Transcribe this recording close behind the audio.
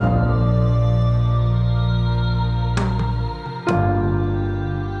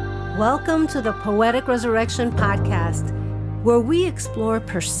Welcome to the Poetic Resurrection Podcast, where we explore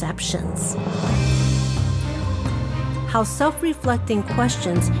perceptions. How self-reflecting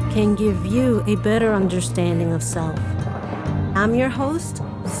questions can give you a better understanding of self. I'm your host,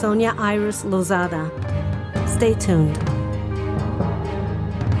 Sonia Iris Lozada. Stay tuned.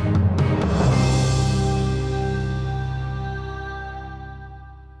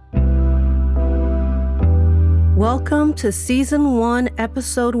 Welcome to Season 1,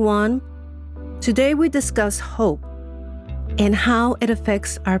 Episode 1. Today we discuss hope and how it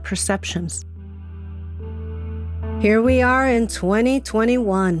affects our perceptions. Here we are in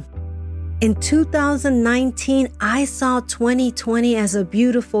 2021. In 2019, I saw 2020 as a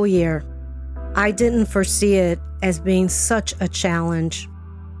beautiful year. I didn't foresee it as being such a challenge.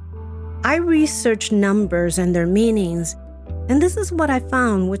 I researched numbers and their meanings, and this is what I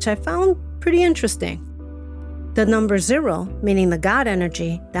found, which I found pretty interesting. The number 0, meaning the God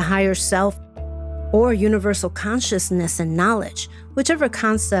energy, the higher self, or universal consciousness and knowledge, whichever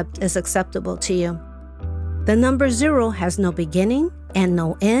concept is acceptable to you. The number 0 has no beginning and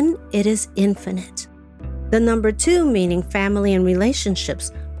no end. It is infinite. The number 2, meaning family and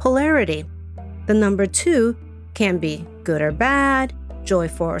relationships, polarity. The number 2 can be good or bad,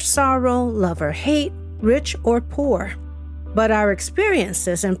 joyful or sorrow, love or hate, rich or poor. But our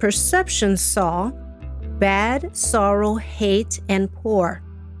experiences and perceptions saw bad, sorrow, hate, and poor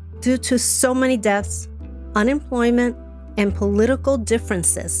due to so many deaths, unemployment, and political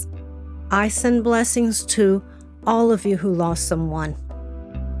differences. I send blessings to all of you who lost someone.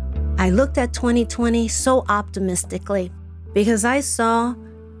 I looked at 2020 so optimistically because I saw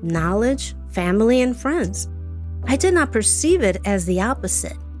knowledge, family, and friends. I did not perceive it as the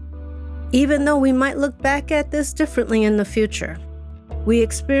opposite. Even though we might look back at this differently in the future, we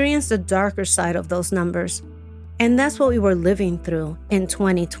experienced the darker side of those numbers, and that's what we were living through in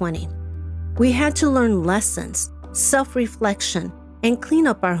 2020. We had to learn lessons, self-reflection, and clean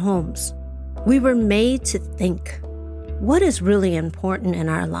up our homes. We were made to think, what is really important in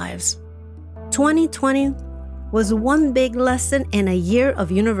our lives? 2020 was one big lesson in a year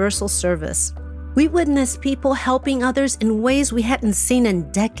of universal service. We witnessed people helping others in ways we hadn't seen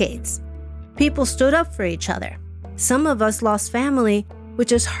in decades. People stood up for each other. Some of us lost family,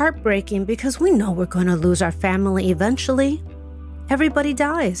 which is heartbreaking because we know we're going to lose our family eventually. Everybody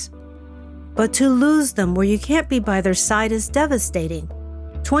dies. But to lose them where you can't be by their side is devastating.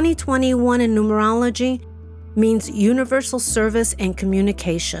 2021 in numerology means universal service and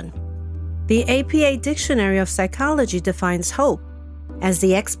communication. The APA Dictionary of Psychology defines hope as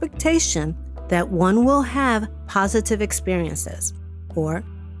the expectation that one will have positive experiences, or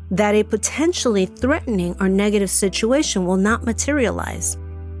that a potentially threatening or negative situation will not materialize,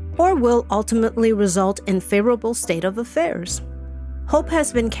 or will ultimately result in favorable state of affairs. Hope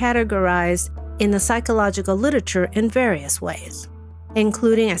has been categorized in the psychological literature in various ways,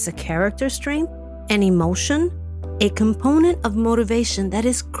 including as a character strength, an emotion, a component of motivation that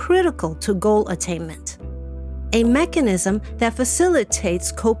is critical to goal attainment, a mechanism that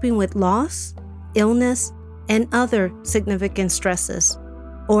facilitates coping with loss, illness, and other significant stresses,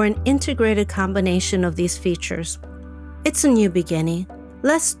 or an integrated combination of these features. It's a new beginning.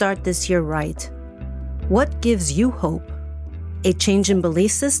 Let's start this year right. What gives you hope? A change in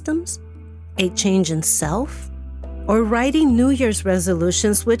belief systems? A change in self? Or writing New Year's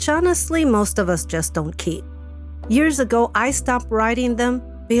resolutions, which honestly most of us just don't keep? Years ago, I stopped writing them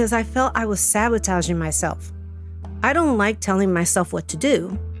because I felt I was sabotaging myself. I don't like telling myself what to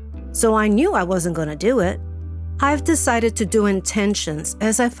do, so I knew I wasn't going to do it. I've decided to do intentions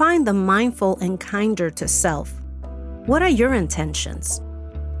as I find them mindful and kinder to self. What are your intentions?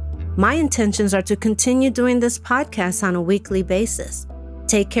 My intentions are to continue doing this podcast on a weekly basis,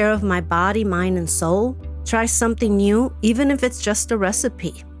 take care of my body, mind, and soul, try something new, even if it's just a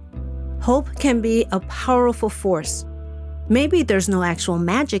recipe. Hope can be a powerful force. Maybe there's no actual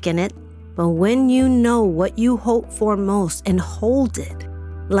magic in it, but when you know what you hope for most and hold it,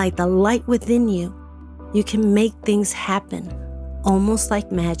 like the light within you, you can make things happen, almost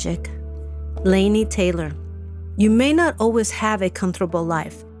like magic. Laini Taylor. You may not always have a comfortable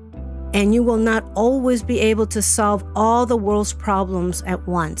life, and you will not always be able to solve all the world's problems at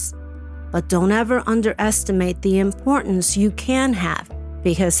once. But don't ever underestimate the importance you can have,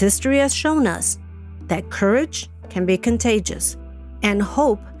 because history has shown us that courage can be contagious, and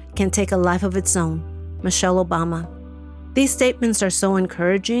hope can take a life of its own. Michelle Obama. These statements are so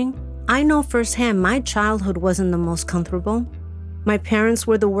encouraging. I know firsthand my childhood wasn't the most comfortable. My parents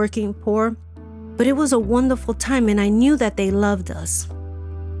were the working poor, but it was a wonderful time and I knew that they loved us.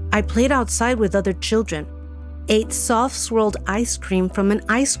 I played outside with other children. ate soft swirled ice cream from an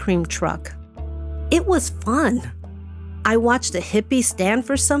ice cream truck. It was fun. I watched a hippie stand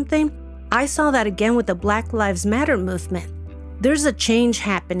for something. I saw that again with the Black Lives Matter movement. There's a change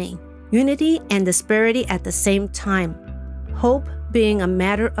happening, unity and disparity at the same time. Hope being a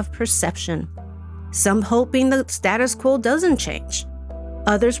matter of perception. Some hoping the status quo doesn't change.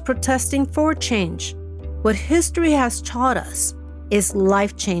 Others protesting for change. What history has taught us is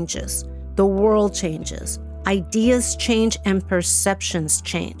life changes, the world changes, ideas change, and perceptions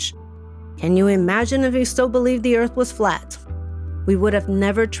change. Can you imagine if we still believed the earth was flat? We would have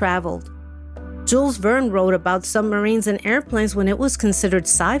never traveled. Jules Verne wrote about submarines and airplanes when it was considered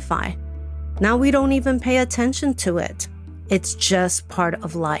sci-fi. Now we don't even pay attention to it. It's just part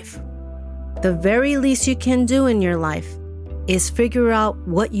of life. The very least you can do in your life is figure out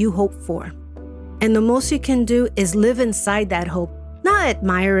what you hope for. And the most you can do is live inside that hope, not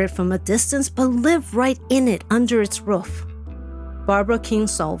admire it from a distance, but live right in it under its roof. Barbara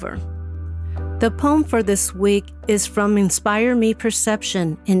Kingsolver. The poem for this week is from Inspire Me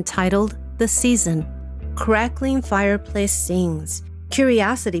Perception, entitled The Season. Crackling fireplace sings,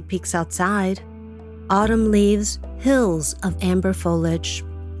 curiosity peeks outside. Autumn leaves, hills of amber foliage.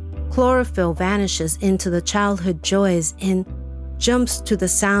 Chlorophyll vanishes into the childhood joys and jumps to the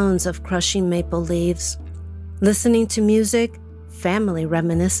sounds of crushing maple leaves. Listening to music, family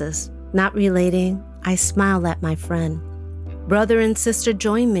reminisces. Not relating, I smile at my friend. Brother and sister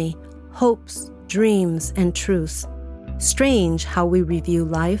join me, hopes, dreams, and truths. Strange how we review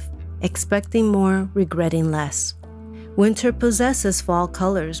life, expecting more, regretting less. Winter possesses fall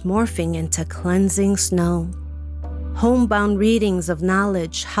colors, morphing into cleansing snow. Homebound readings of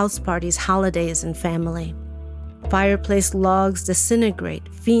knowledge, house parties, holidays, and family. Fireplace logs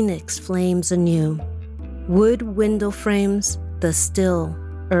disintegrate, phoenix flames anew. Wood window frames, the still,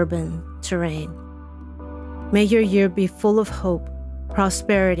 urban terrain. May your year be full of hope,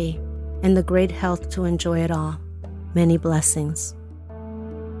 prosperity, and the great health to enjoy it all. Many blessings.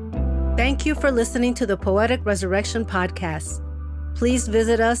 Thank you for listening to the Poetic Resurrection Podcast. Please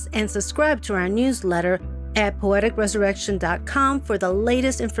visit us and subscribe to our newsletter at poeticresurrection.com for the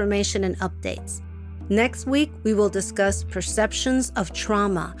latest information and updates. Next week, we will discuss perceptions of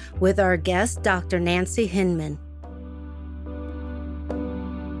trauma with our guest, Dr. Nancy Hinman.